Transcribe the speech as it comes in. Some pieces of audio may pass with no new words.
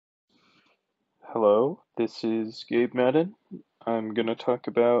Hello, this is Gabe Madden. I'm going to talk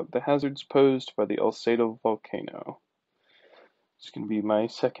about the hazards posed by the Alcedo volcano. It's going to be my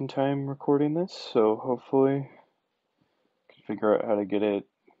second time recording this, so hopefully I can figure out how to get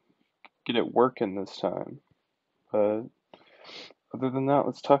it working this time. But other than that,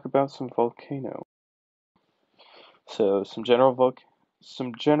 let's talk about some volcano. So, some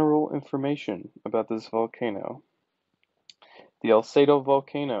general information about this volcano. The Alcedo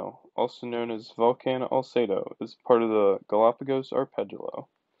volcano, also known as Volcan Alcedo, is part of the Galapagos Archipelago,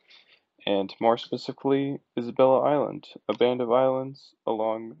 and more specifically Isabella Island, a band of islands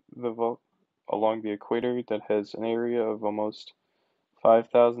along the equator that has an area of almost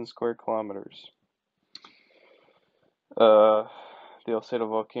 5,000 square kilometers. Uh, the Alcedo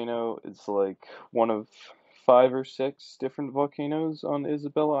volcano is like one of 5 or 6 different volcanoes on the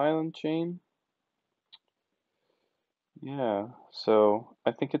Isabella Island chain. Yeah, so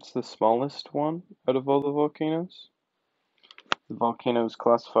I think it's the smallest one out of all the volcanoes. The volcano is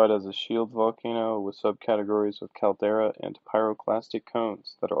classified as a shield volcano with subcategories of caldera and pyroclastic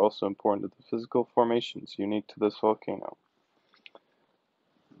cones that are also important to the physical formations unique to this volcano.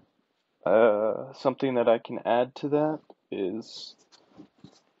 Something that I can add to that is,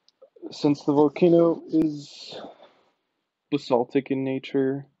 since the volcano is basaltic in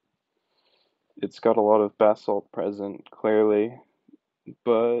nature, it's got a lot of basalt present, clearly,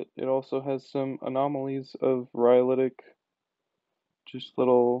 but it also has some anomalies of rhyolitic, just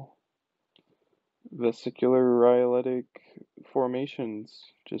little vesicular rhyolitic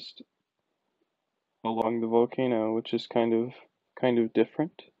formations just along the volcano, which is kind of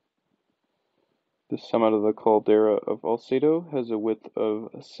different. The summit of the caldera of Alcedo has a width of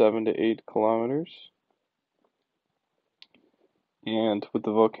 7 to 8 kilometers. And with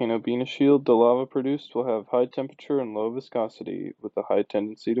the volcano being a shield, the lava produced will have high temperature and low viscosity with a high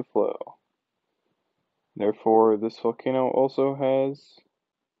tendency to flow. Therefore, this volcano also has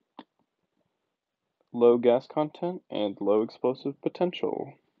low gas content and low explosive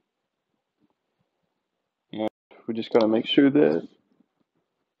potential. And we just gotta make sure that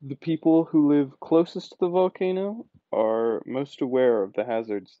the people who live closest to the volcano are most aware of the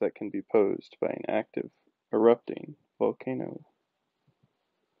hazards that can be posed by an active, erupting volcano.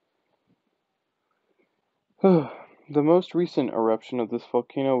 The most recent eruption of this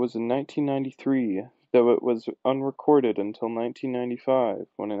volcano was in 1993, though it was unrecorded until 1995,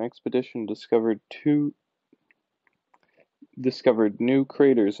 when an expedition discovered new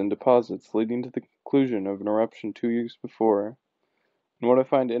craters and deposits, leading to the conclusion of an eruption 2 years before. And what I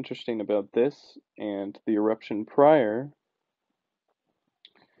find interesting about this and the eruption prior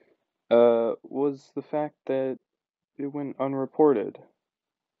was the fact that it went unreported.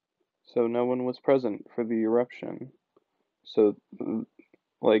 So no one was present for the eruption. So,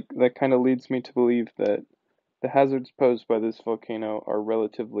 like, that kind of leads me to believe that the hazards posed by this volcano are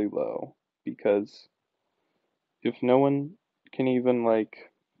relatively low, because if no one can even,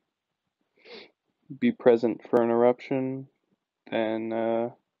 like, be present for an eruption, then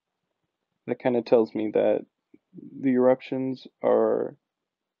that kind of tells me that the eruptions are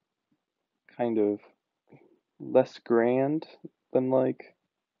kind of less grand than, like,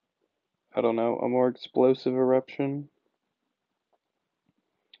 I don't know, a more explosive eruption.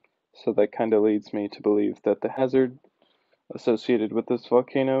 So that kind of leads me to believe that the hazard associated with this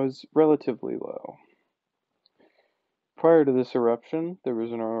volcano is relatively low. Prior to this eruption, there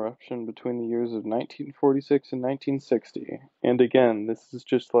was an eruption between the years of 1946 and 1960, and again, this is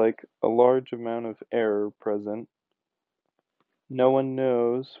just like a large amount of error present. No one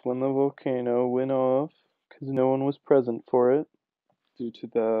knows when the volcano went off, because no one was present for it, due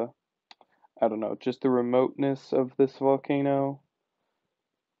to I don't know, just the remoteness of this volcano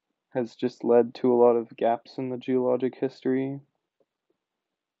has just led to a lot of gaps in the geologic history.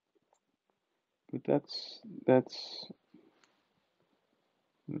 But that's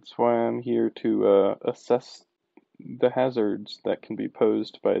why I'm here to assess the hazards that can be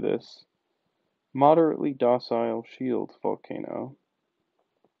posed by this moderately docile shield volcano.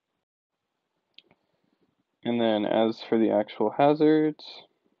 And then as for the actual hazards,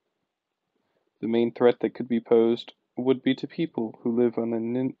 the main threat that could be posed would be to people who live on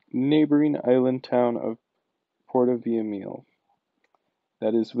the neighboring island town of Porto Viamil.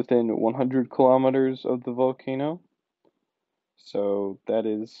 That is within 100 kilometers of the volcano, so that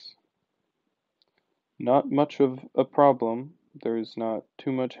is not much of a problem. There is not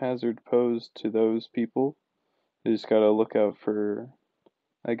too much hazard posed to those people. They just gotta look out for,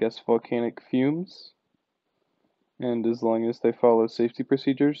 I guess, volcanic fumes. And as long as they follow safety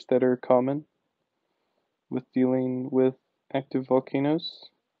procedures that are common with dealing with active volcanoes,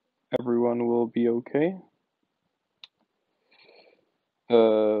 everyone will be okay.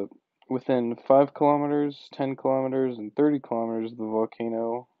 Within 5 kilometers, 10 kilometers, and 30 kilometers of the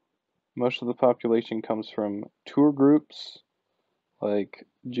volcano, most of the population comes from tour groups, like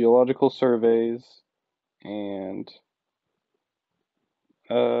geological surveys, and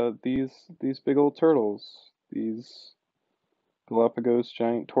these big old turtles, these Galapagos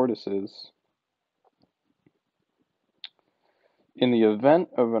giant tortoises. In the event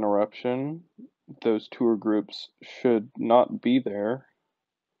of an eruption, those tour groups should not be there.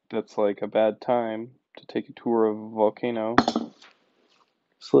 That's like a bad time to take a tour of a volcano.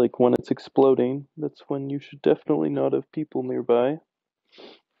 It's like when it's exploding, that's when you should definitely not have people nearby.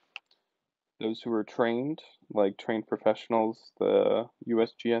 Those who are trained, like trained professionals, the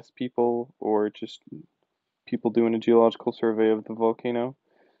USGS people, or just people doing a geological survey of the volcano,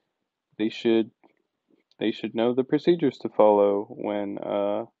 they should know the procedures to follow when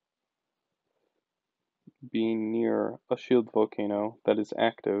being near a shield volcano that is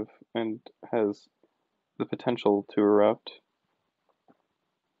active and has the potential to erupt.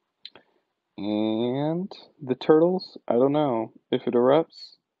 And the turtles, I don't know. If it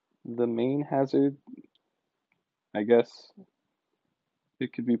erupts, the main hazard, I guess,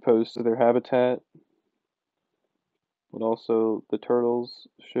 it could be posed to their habitat, but also the turtles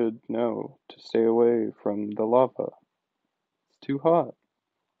should know to stay away from the lava. It's too hot.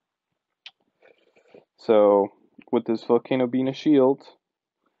 So, with this volcano being a shield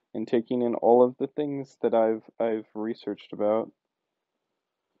and taking in all of the things that I've researched about,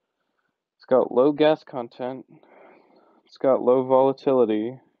 it's got low gas content, it's got low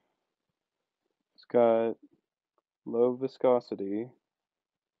volatility, it's got low viscosity,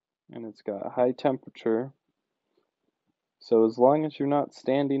 and it's got high temperature. So as long as you're not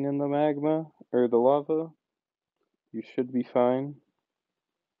standing in the magma or the lava, you should be fine.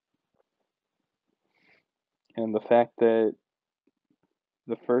 And the fact that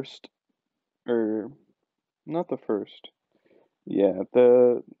the first, or not the first, yeah,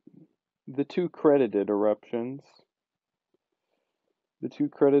 the two credited eruptions,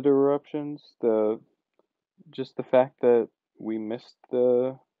 the just the fact that we missed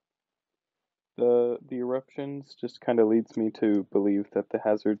the eruptions just kind of leads me to believe that the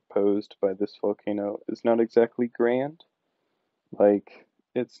hazard posed by this volcano is not exactly grand. Like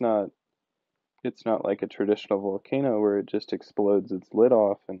it's not like a traditional volcano where it just explodes its lid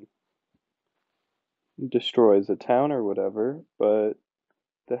off and destroys a town or whatever, but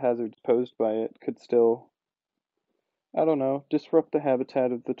the hazards posed by it could still, I don't know, disrupt the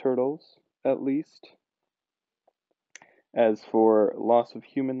habitat of the turtles, at least. As for loss of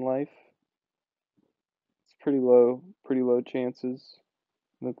human life, it's pretty low chances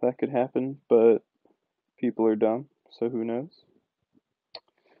that that could happen, but people are dumb, so who knows?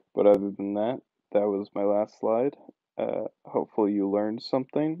 But other than that, that was my last slide. Hopefully you learned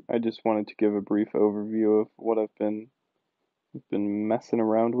something. I just wanted to give a brief overview of what I've been messing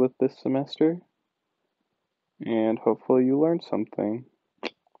around with this semester, and hopefully you learned something.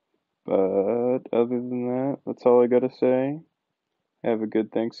 But other than that, that's all I gotta say. Have a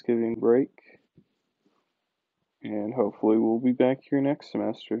good Thanksgiving break, and hopefully we'll be back here next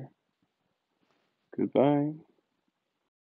semester. Goodbye.